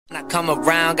I come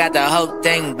around, got the whole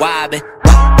thing wobbin',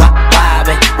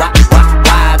 wobbin',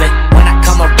 wobbin'. When I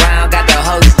come around, got the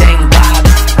whole thing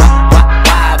wobbin',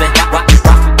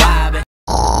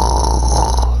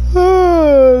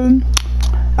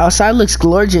 wobbin'. Outside looks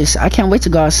gorgeous. I can't wait to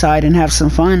go outside and have some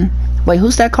fun. Wait,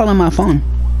 who's that calling my phone?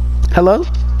 Hello?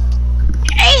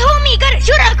 Hey, homie, got a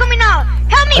shootout coming out.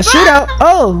 Help me, A bro. shootout?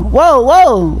 Oh,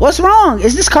 whoa. What's wrong?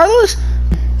 Is this Carlos?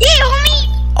 Yeah,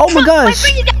 homie. Oh my gosh.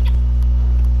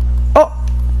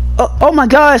 Oh my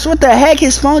gosh, what the heck?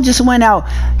 His phone just went out.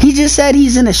 He just said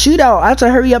he's in a shootout. I have to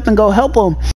hurry up and go help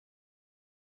him. Go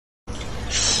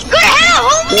to hell,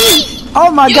 homie.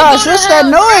 Oh my gosh, what's that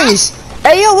noise?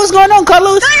 Hey, yo, what's going on,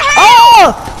 Carlos?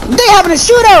 Oh, they having a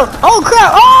shootout. Oh,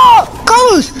 crap. Oh,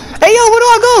 Carlos. Hey, yo, where do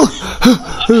I go?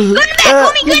 Go to the back,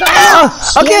 homie. Go to the back.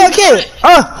 Okay.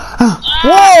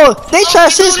 Whoa, they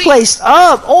trashed this place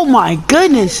up. Oh my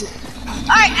goodness.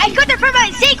 Alright, I got there for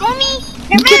my sake, homie.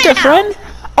 You get your friend?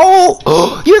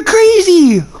 Oh, you're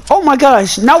crazy. Oh my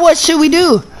gosh. Now what should we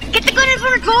do? Get the gun in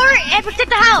front of the door and protect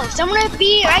the house. I'm gonna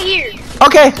be right here.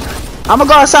 Okay, I'm gonna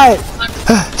go outside.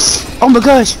 Oh my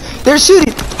gosh, they're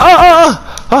shooting.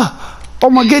 Oh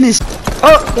my goodness.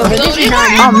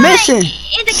 I'm missing.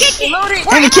 In the kitchen.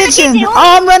 In the kitchen. Oh,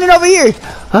 I'm running over here.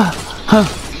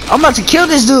 I'm about to kill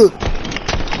this dude.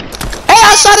 Hey,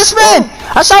 I saw this man.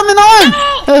 I saw him in the arm.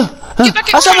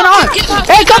 I saw him in the arm.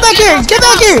 Hey, come back here. Get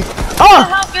back here. Oh,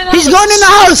 he's going in the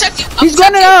house. He's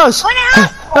going in the house.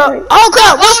 Oh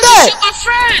crap, what's that?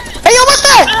 Hey, yo, what's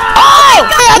that? Oh,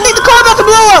 hey, I think the car about to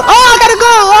blow up. Oh, I gotta go.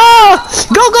 Oh,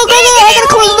 go. I gotta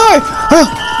close the door.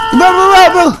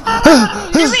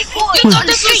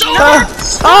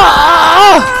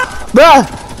 Bro. Bro,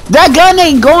 that gun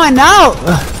ain't going out.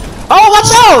 Oh, watch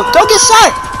out. Don't get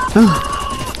shot.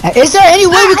 Is there any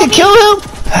way we could kill him?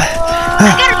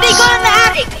 I got a big gun in the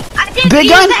attic. I didn't Big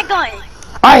use gun? that gun.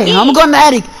 Alright, I'm gonna go in the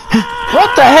attic.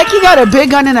 What the heck? You got a big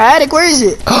gun in the attic? Where is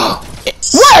it?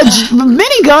 What?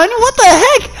 Minigun? What the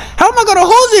heck? How am I gonna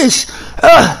hold this?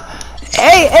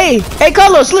 Hey,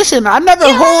 Carlos, listen. I never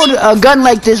hold a gun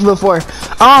like this before.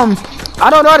 I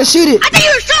don't know how to shoot it. I thought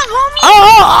you were strong, homie.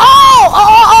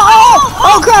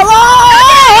 Oh,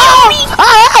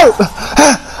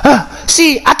 crap.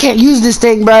 See, I can't use this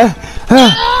thing, bro.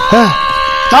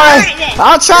 Alright,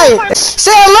 I'll try it.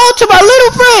 Say hello to my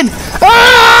little friend.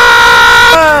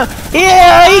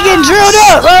 Yeah, he getting drilled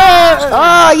up.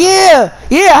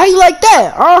 Yeah, how you like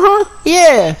that?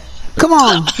 Yeah. Come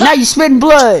on, now you spitting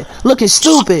blood, looking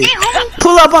stupid.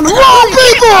 Pull up on the wrong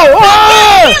people.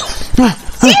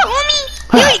 See, homie,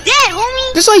 you ain't dead,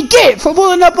 homie. That's what you get for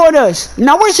pulling up on us.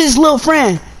 Now where's his little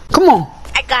friend? Come on.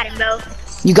 I got him, bro.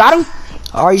 You got him?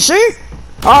 Are you sure?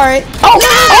 Alright.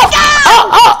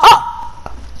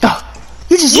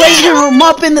 You just raised him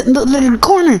up in the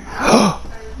corner.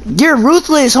 You're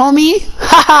ruthless, homie.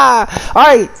 Haha.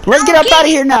 Alright, let's get up out of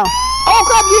here now. Oh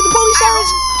crap, you hear the police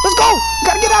sirens? Let's go.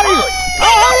 Gotta get out of here.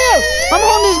 Oh yeah. I'm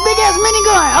holding this big ass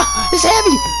minigun. It's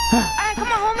heavy. Alright, come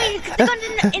on, homie. Get the gun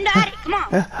in the attic. Come on.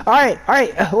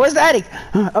 Alright. Where's the attic?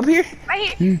 Up here?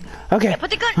 Right here. Okay. Yeah, put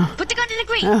the gun in the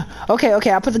crate.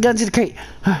 Okay. I'll put the guns in the crate.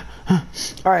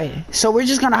 Alright, so we're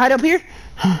just gonna hide up here?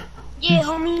 Yeah,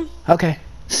 homie. Okay.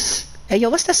 Hey, yo,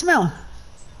 what's that smell?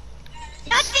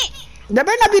 Nothing. There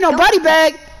better not be no body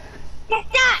bag. That's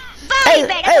not body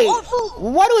bag. That's old food.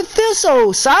 Why do it feel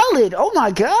so solid? Oh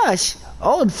my gosh.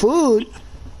 Old food.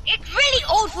 It's really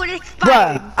old food. It's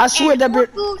expired. Bruh, I swear that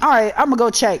bit. Alright, I'm gonna go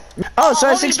check. Oh, so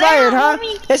it's expired, huh?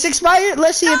 It's expired?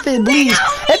 Let's see if it bleeds.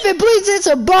 If it bleeds, it's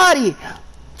a body.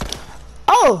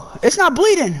 Oh, it's not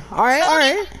bleeding.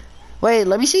 Alright. Wait,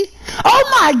 let me see. Oh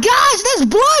my gosh, that's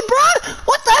blood, bro.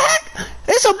 What the heck?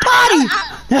 It's a body.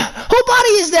 Who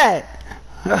body is that?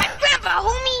 My grandpa,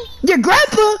 homie. Your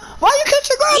grandpa? Why you killed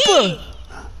your grandpa? Yeah.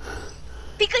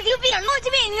 Because he'll be annoyed to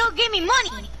me and he'll give me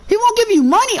money. He won't give you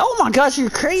money? Oh my gosh, you're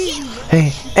crazy.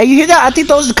 Hey, you hear that? I think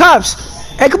those are the cops.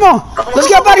 Hey, come on. Let's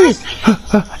get up out of here.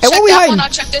 Hey, where we hiding?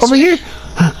 Over here?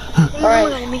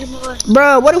 Alright.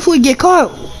 Bro, what if we get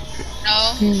caught?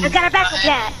 No. I got a backup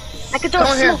plan. I could throw a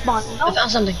smoke bomb. I found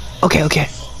something. Okay.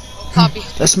 Copy.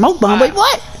 A smoke bomb? Wait,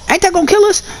 what? Ain't that gonna kill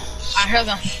us? I heard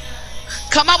them.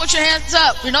 Come out with your hands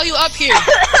up. We know you up here.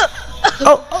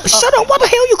 Oh, shut up. What the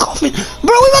hell you coughing?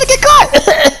 Bro, we about to get caught.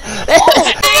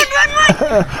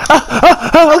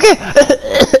 Run. Okay.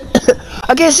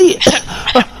 I can't see it.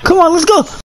 Come on, let's go.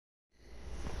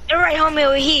 Alright, homie,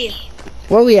 over here.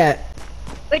 Where we at?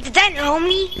 We're at the diner,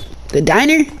 homie. The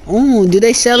diner? Ooh, do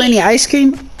they sell any ice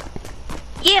cream?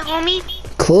 Yeah, homie.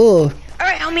 Cool.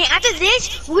 Alright, homie, after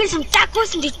this, we're gonna some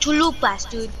tacos and the chalupas,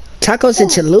 dude. Tacos and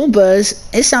chalupas?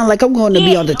 It sounds like I'm going to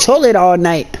be on the toilet all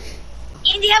night.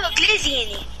 And they have a glizzy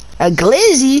in it. A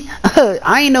glizzy?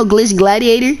 I ain't no glizzy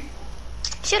gladiator.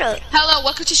 Shut up. Hello,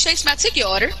 welcome to Shakes My Ticket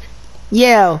Order.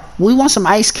 Yeah, we want some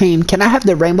ice cream. Can I have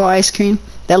the rainbow ice cream?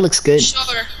 That looks good.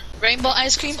 Sure. Rainbow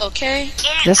ice cream, okay.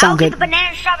 And That sounds good. I'll get the banana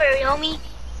and strawberry, homie.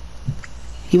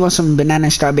 He wants some banana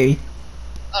and strawberry.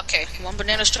 Okay, one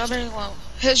banana strawberry. Well,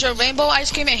 here's your rainbow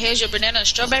ice cream and here's your banana and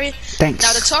strawberry. Thanks.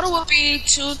 Now the total will be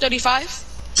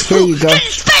 $2.35. Here you go. That's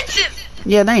expensive.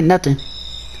 Yeah, that ain't nothing.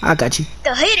 I got you.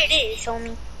 The hate it is,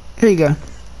 homie. Here you go.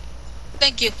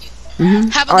 Thank you. All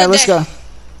Have a good right, let's day. go.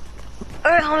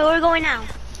 Alright, homie, where we going now?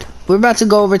 We're about to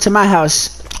go over to my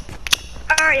house.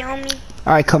 Alright, homie.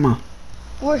 All right, come on.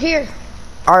 We're here.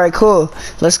 All right, cool.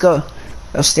 Let's go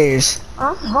upstairs.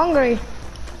 I'm hungry.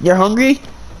 You're hungry?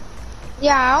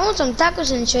 Yeah, I want some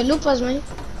tacos and chalupas, man.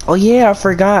 Oh yeah, I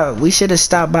forgot. We should have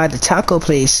stopped by the taco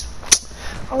place.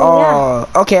 Oh,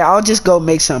 Okay, I'll just go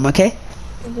make some, okay?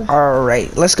 All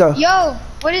right, let's go. yeah. Yo,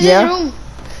 what is Yeah? this room?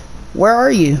 Where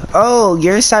are you? Oh,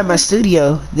 you're inside my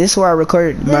studio. This is where I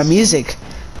record my music.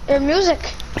 Your music.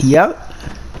 Yep.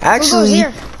 Actually,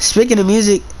 here? speaking of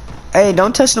music, hey,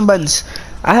 don't touch the buttons.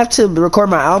 I have to record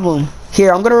my album.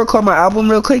 Here, I'm gonna record my album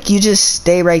real quick. You just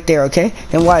stay right there, okay?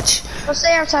 And watch. I'll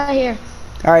stay outside here.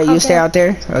 All right, you Okay. stay out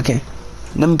there? Okay.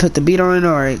 Let me put the beat on.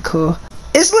 All right, cool.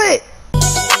 It's lit.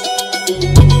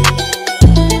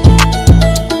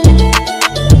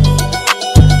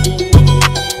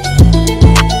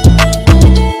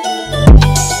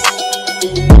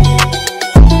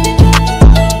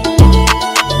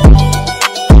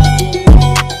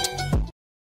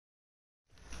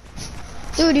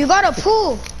 Dude, you got a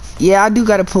pool. Yeah, I do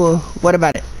got a pool. What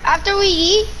about it? After we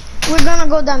eat, we're gonna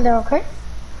go down there, okay?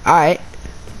 All right.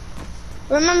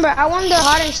 Remember, I want the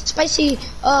hot and spicy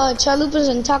chalupas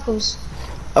and tacos.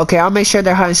 Okay, I'll make sure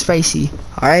they're hot and spicy.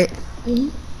 All right.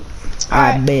 Mhm.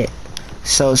 I Alright. bet.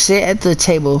 So sit at the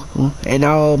table and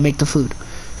I'll make the food.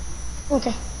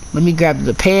 Okay. Let me grab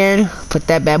the pan, put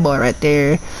that bad boy right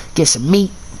there, get some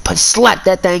meat, slap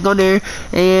that thing on there,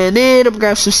 and then I'm gonna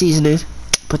grab some seasoning,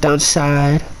 put that on the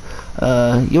side.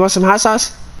 You want some hot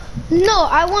sauce? No,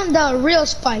 I want the real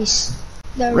spice.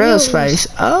 The Real spice.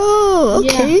 Oh,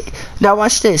 okay. Yeah. Now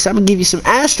watch this. I'm gonna give you some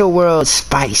Astro World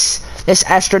spice. It's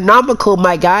astronomical,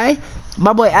 my guy.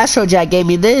 My boy Astro Jack gave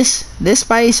me this. This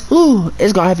spice, ooh,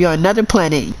 it's gonna have you on another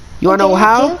planet. You wanna know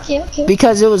how? Okay.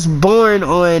 Because it was born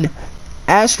on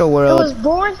Astro It World. was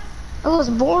born. It was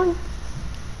born.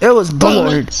 It was born.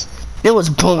 Wait. It was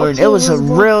born. Okay, It was a it was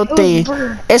born. real It was thing.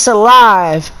 born. It's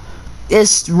alive.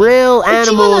 It's real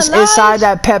animals alive? inside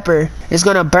that pepper. It's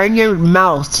gonna burn your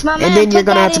mouth, My and man, then you're put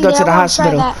gonna that have to in go there. to the I wanna try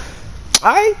hospital. that.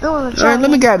 Alright? I wanna try Alright, let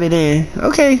me that. grab it in.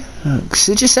 Okay.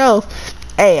 Suit yourself.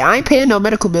 Hey, I ain't paying no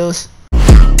medical bills.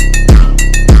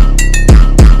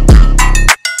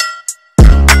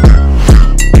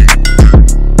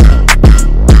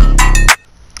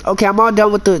 Okay, I'm all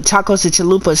done with the tacos and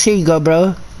chalupas. Here you go,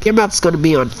 bro. Your mouth's gonna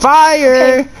be on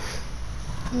fire.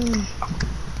 Okay.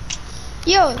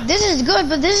 Yo, this is good,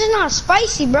 but this is not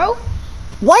spicy, bro.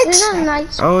 What? This is not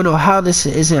nice. I don't know how this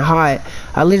isn't hot.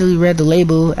 I literally read the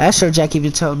label. Astro Jack even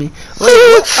told me. Wait,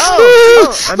 what?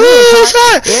 I knew it was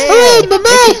hot. Yeah, my it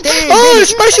mouth. kicked in, Oh, didn't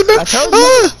it's it? spicy, man. I told you.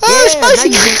 Oh, Yeah, it's spicy. now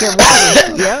you drinking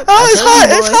water. Yep. Oh, I it's told hot.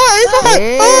 you, It's boy. hot. It's hot.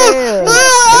 Yeah. Oh,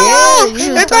 Yeah, you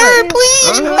it was burn, hot.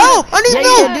 please. Uh-huh. Oh, I need Yeah,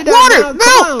 milk, you did that water, now. Come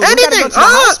milk, on, we gotta anything. go to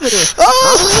the hospital.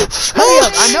 Hurry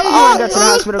up. I know you wanna go to the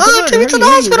hospital. Come on, take me to the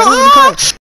hurry, hospital. hurry, hurry.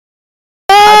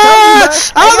 I told you,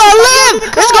 bro. I'm gonna live.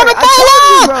 It's gonna I fall told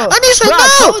you, off. bro. I need some Bro, I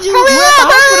milk. told you, Hurry we're at the up,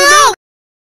 hospital hurry now. up.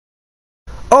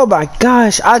 Oh my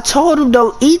gosh, I told him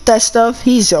don't eat that stuff.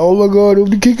 He said, oh my god, I'm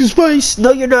the king of spice.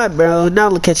 No, you're not, bro. Now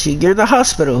look at you. You're in the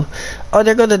hospital. Oh,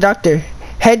 there go the doctor.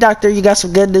 Hey, doctor, you got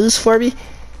some good news for me?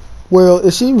 Well,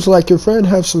 it seems like your friend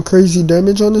has some crazy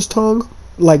damage on his tongue,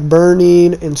 like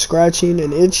burning and scratching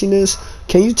and itchiness.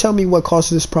 Can you tell me what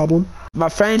caused this problem? My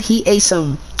friend, he ate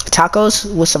some tacos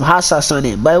with some hot sauce on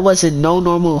it, but it wasn't no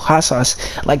normal hot sauce.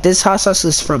 Like, this hot sauce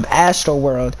is from Astro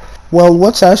World. Well,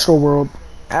 what's Astro World?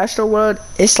 Astro World,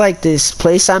 it's like this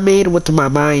place I made with my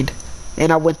mind,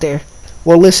 and I went there.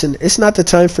 Well, listen, it's not the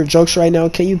time for jokes right now.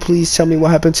 Can you please tell me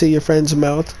what happened to your friend's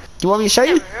mouth? You want me to show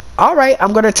you? Alright,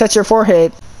 I'm gonna touch your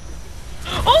forehead.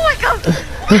 Oh my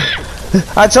god!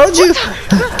 I told you.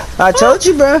 I told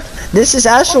you, bro. This is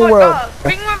Astro World.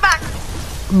 Bring me back.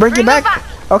 Bring it back.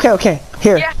 Okay.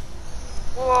 Here. Yeah.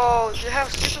 Whoa, you have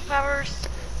superpowers?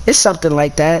 It's something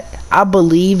like that. I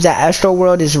believe that Astro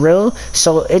World is real,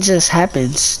 so it just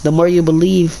happens. The more you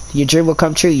believe, your dream will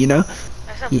come true, you know?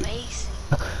 That's amazing.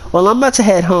 Well, I'm about to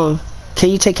head home. Can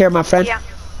you take care of my friend?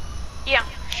 Yeah,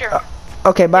 sure.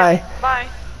 Okay, bye. Bye.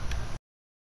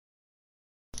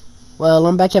 Well,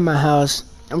 I'm back at my house.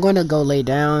 I'm going to go lay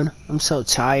down. I'm so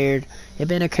tired. It's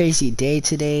been a crazy day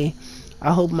today.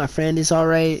 I hope my friend is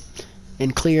alright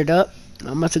and cleared up.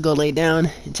 I'm about to go lay down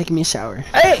and take me a shower.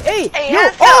 Hey, Hey,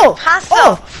 yo, hands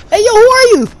up. Hey, yo, who are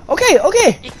you?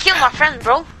 Okay. You killed my friend,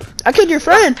 bro. I killed your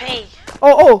friend. Pay.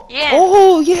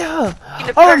 Yeah. Yeah. In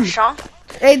the purse, huh?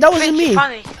 Hey, that wasn't me.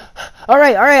 Funny. All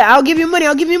right. I'll give you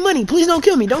money. Please don't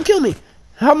kill me. Don't kill me.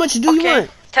 How much do you want?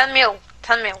 10 mil.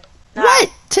 Nah. What?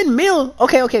 10 mil?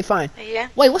 Okay, fine. Yeah.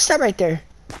 Wait, what's that right there?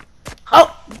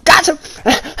 Oh, gotcha.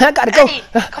 I gotta go. Hey,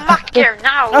 come back here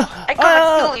now. I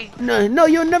gotta kill you. No,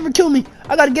 you'll never kill me.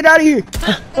 I gotta get out of here.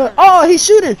 Oh, he's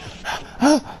shooting.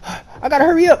 I gotta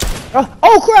hurry up.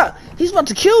 Oh, crap. He's about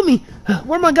to kill me.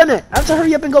 Where my gun at? I have to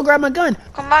hurry up and go grab my gun.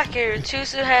 Come back here,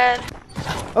 choose ahead.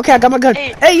 Okay, I got my gun.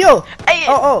 Hey, yo.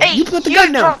 Hey, You put the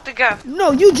gun down. Drop the gun.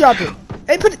 No, you drop it.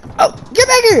 Hey, get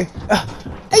back here.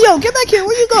 Hey, yo, get back here.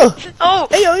 Where you go? Oh.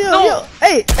 Hey, yo. No.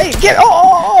 Hey, get.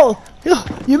 Oh. Yo,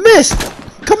 you missed.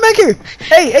 Come back here.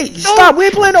 Hey, stop. We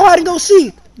ain't playing no hide and go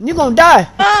seek. You're gonna die. Yo,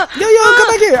 come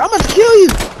back here. I'm about to kill you.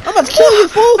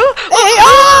 Fool. Hey,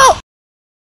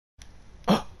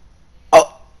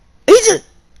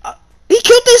 he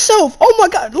killed himself. Oh my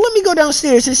God. Let me go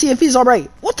downstairs and see if he's alright.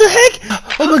 What the heck?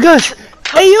 Oh my gosh.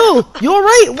 Hey, yo, you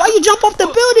alright? Why you jump off the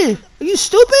building? Are you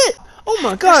stupid? Oh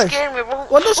my gosh.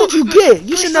 Well, that's what you get.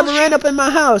 You should never ran up in my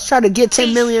house try to get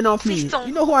 10 million off me.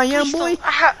 You know who I am, boy?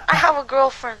 I have a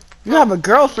girlfriend. You have a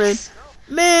girlfriend?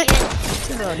 Man,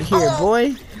 get out of here,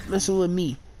 boy. Messing with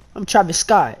me. I'm Travis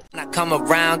Scott. When I come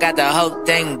around, got the whole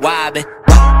thing wobbin'.